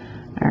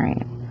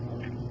 Alright.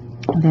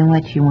 Then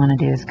what you want to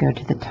do is go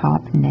to the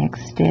top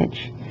next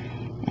stitch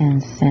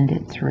and send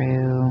it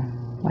through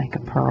like a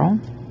purl.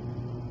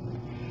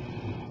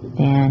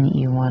 Then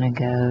you want to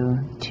go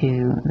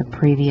to the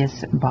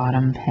previous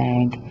bottom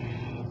peg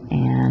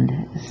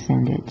and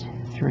send it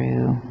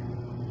through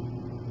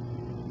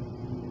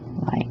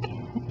like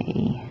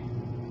a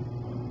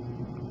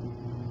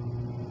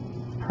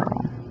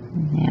purl.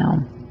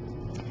 Now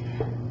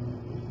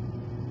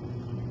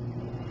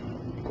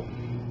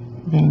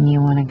Then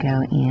you want to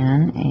go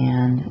in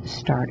and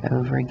start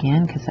over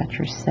again because that's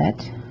your set.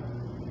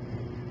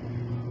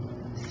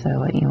 So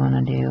what you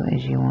want to do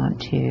is you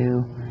want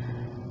to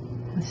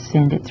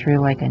send it through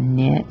like a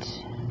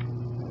knit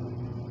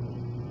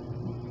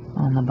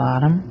on the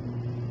bottom.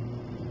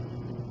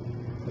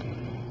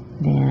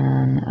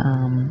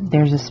 Then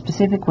there's a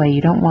specific way.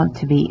 You don't want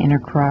to be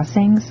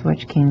intercrossings,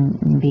 which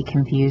can be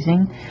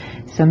confusing.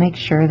 So make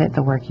sure that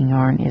the working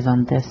yarn is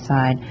on this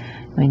side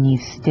when you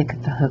stick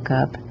the hook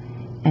up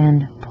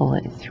and pull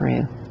it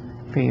through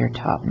for your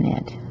top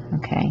knit.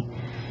 Okay.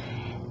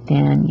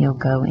 Then you'll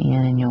go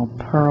in and you'll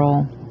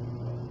purl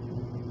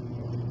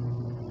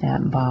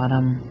that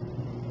bottom,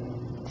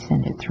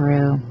 send it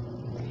through.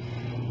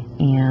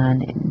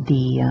 And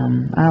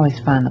I always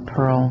find the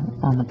purl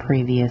on the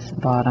previous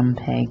bottom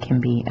peg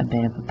can be a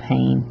bit of a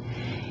pain.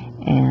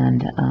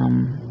 And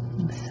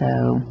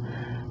so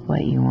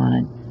what you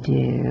want to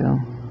do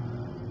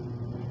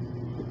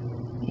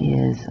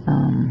is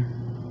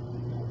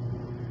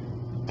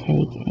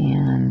take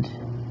and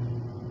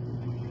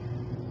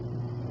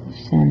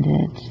send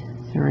it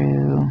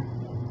through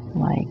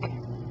like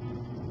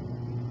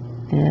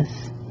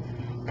this,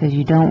 because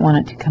you don't want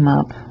it to come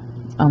up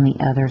on the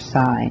other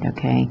side.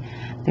 Okay,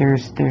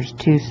 there's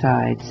two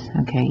sides.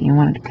 Okay, you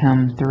want it to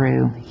come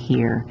through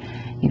here,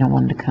 you don't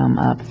want it to come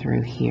up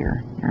through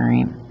here. All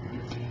right,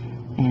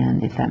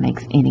 and if that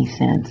makes any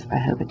sense, I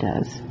hope it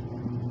does.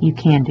 You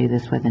can do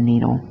this with a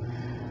needle.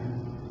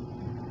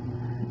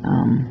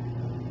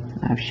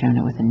 I've shown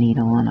it with a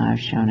needle and I've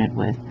shown it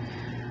with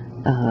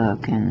a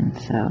hook, and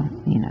so,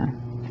 you know,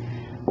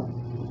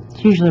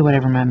 it's usually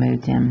whatever my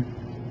mood's in.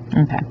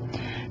 Okay,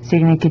 so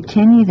you're going to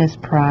continue this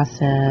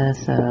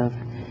process of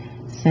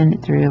send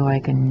it through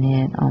like a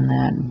knit on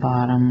that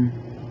bottom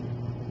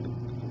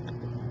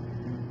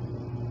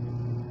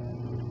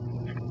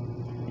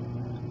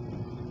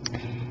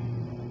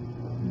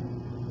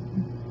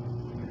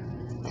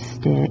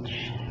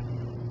stitch.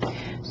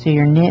 So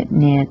your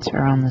knits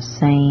are on the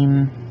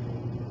same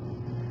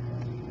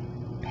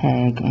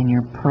peg, and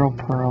your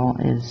purl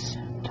is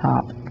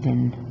top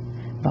then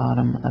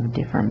bottom of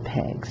different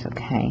pegs.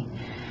 Okay,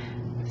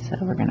 so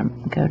we're going to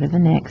go to the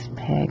next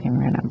peg and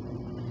we're going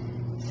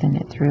to send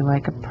it through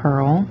like a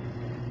purl.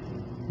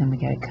 Then we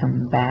got to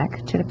come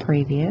back to the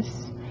previous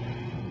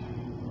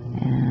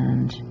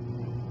and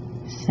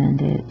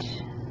send it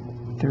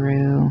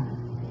through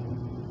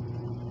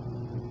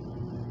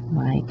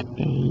like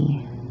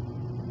a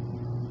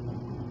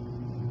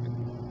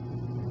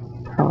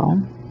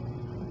purl.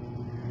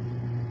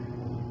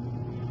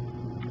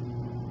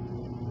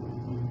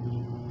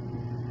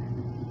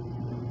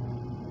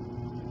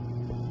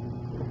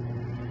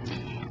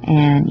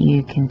 And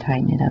you can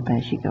tighten it up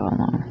as you go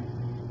along.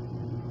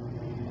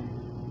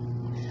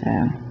 So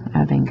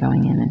I've been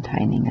going in and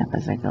tightening up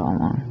as I go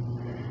along.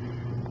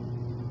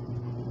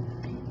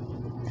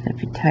 So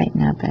if you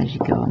tighten up as you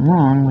go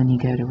along, when you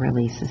go to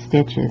release the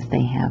stitches,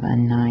 they have a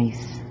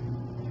nice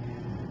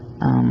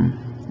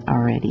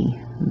already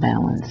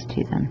balance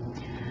to them.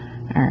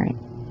 Alright,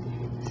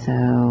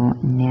 so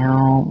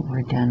now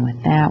we're done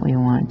with that. We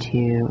want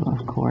to,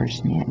 of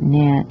course,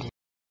 knit,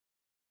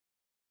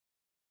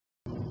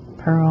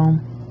 purl,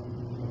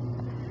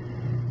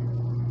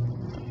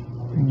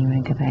 and you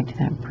want to go back to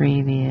that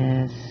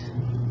previous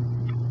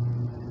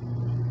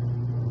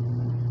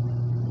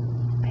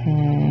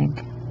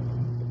peg,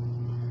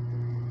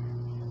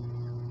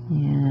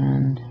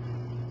 and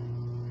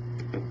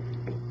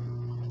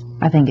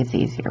I think it's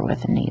easier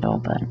with a needle,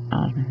 but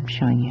I'm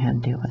showing you how to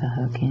do it with a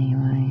hook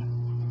anyway.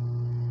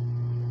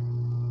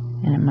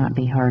 And it might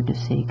be hard to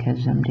see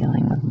because I'm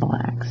dealing with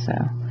black, so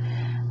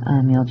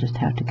you'll just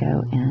have to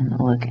go and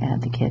look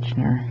at the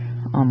Kitchener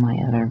on my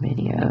other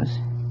videos.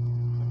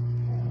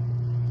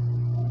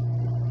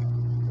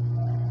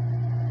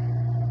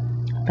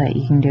 But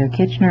you can do a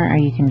Kitchener or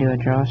you can do a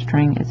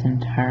drawstring. It's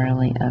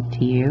entirely up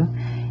to you.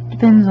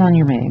 Depends on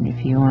your mood.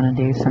 If you want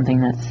to do something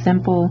that's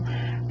simple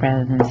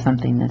rather than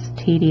something that's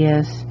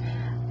tedious,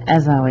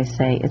 as I always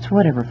say, it's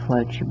whatever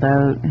floats your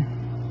boat.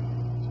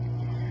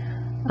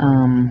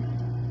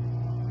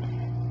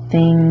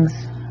 Things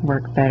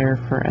work better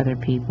for other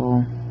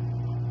people,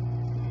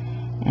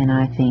 and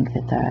I think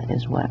that that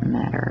is what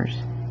matters.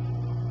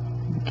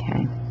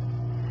 Okay.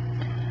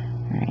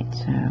 Alright,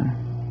 so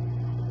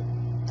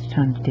it's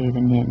time to do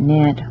the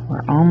knit.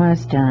 We're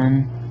almost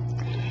done.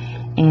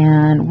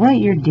 And what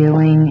you're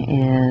doing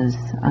is,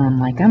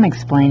 like I'm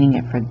explaining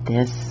it for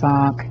this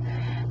sock,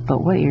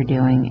 but what you're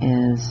doing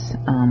is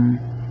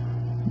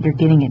you're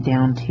getting it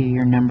down to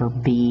your number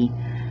B.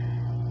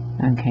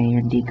 Okay,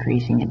 you're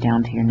decreasing it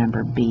down to your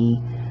number B,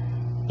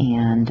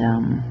 and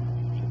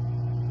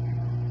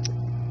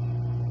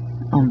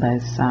on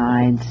both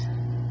sides.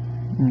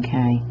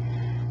 Okay,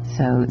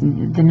 so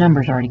the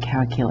number's already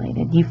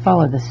calculated. You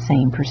follow the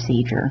same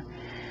procedure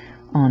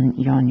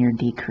on your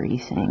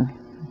decreasing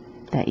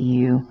that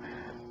you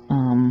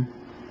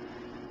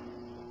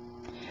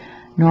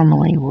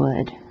normally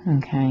would.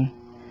 Okay,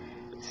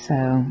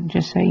 so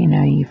just so you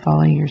know, you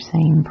follow your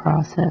same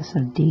process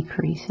of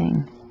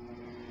decreasing.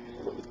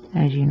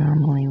 as you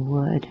normally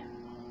would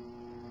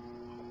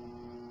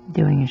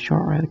doing a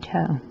short row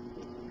toe.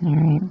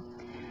 Alright,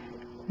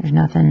 there's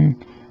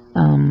nothing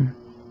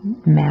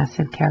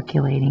massive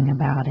calculating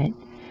about it,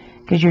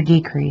 because you're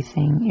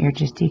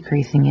just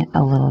decreasing it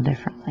a little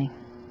differently.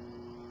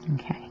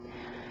 Okay,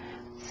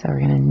 so we're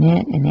going to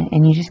knit and knit,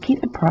 and you just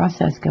keep the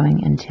process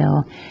going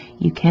until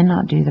you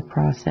cannot do the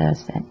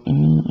process at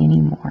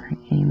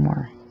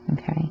anymore.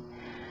 Okay,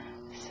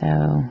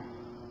 so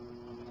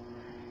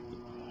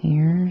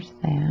here's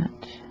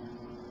that.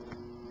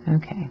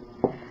 Okay,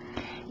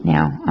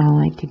 now I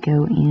like to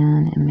go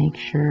in and make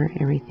sure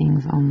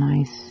everything's all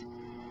nice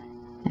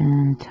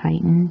and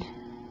tightened.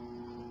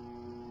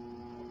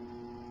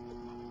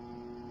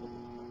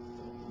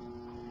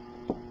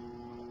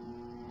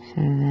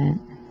 So that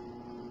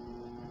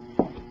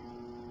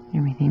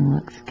everything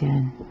looks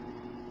good.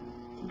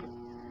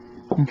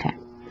 Okay,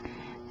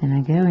 then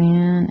I go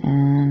in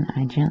and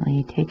I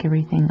gently take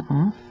everything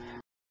off.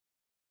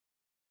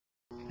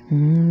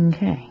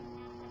 Okay,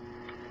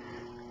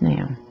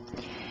 now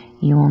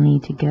you will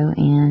need to go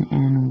in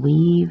and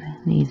weave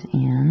these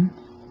in.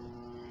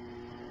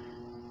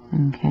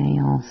 Okay,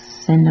 I'll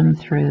send them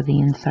through the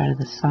inside of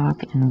the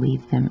sock and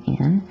weave them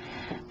in.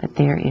 But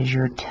there is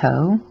your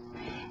toe,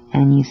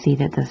 and you see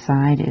that the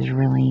side is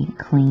really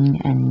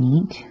clean and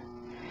neat,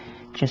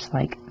 just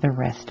like the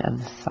rest of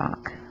the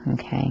sock.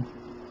 Okay,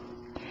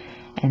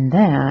 and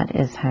that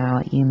is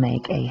how you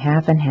make a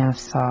half and half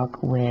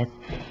sock with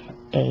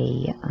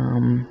a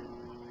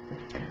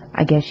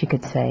I guess you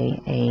could say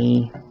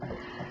a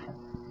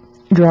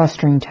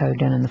drawstring toe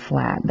done in the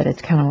flat, but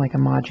it's kind of like a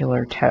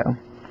modular toe,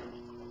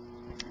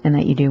 and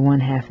that you do one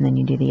half and then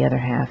you do the other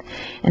half.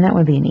 And that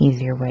would be an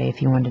easier way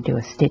if you wanted to do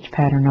a stitch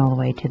pattern all the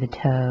way to the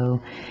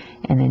toe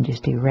and then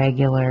just do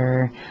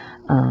regular.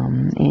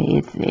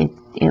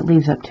 It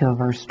leaves up to a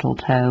versatile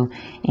toe,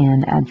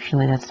 and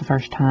actually that's the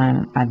first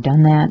time I've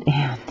done that,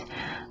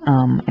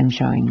 and I'm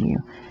showing you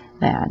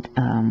that.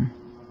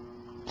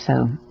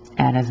 So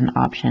add as an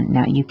option.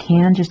 Now you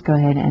can just go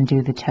ahead and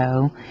do the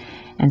toe,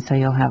 and so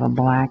you'll have a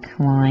black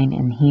line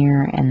in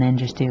here and then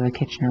just do a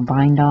Kitchener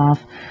bind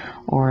off,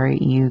 or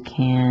you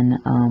can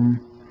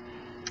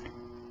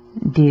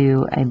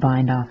do a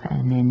bind off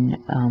and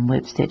then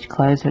whip stitch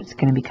close, so it's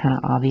going to be kind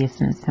of obvious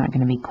and it's not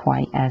going to be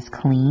quite as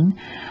clean.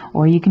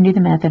 Or you can do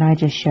the method I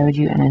just showed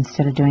you, and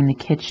instead of doing the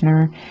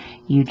Kitchener,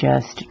 you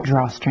just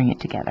drawstring it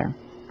together.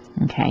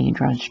 Okay, you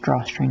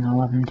drawstring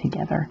all of them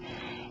together,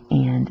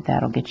 and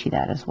that'll get you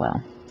that as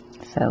well.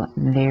 So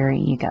there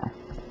you go.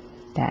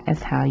 That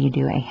is how you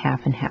do a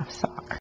half and half sock.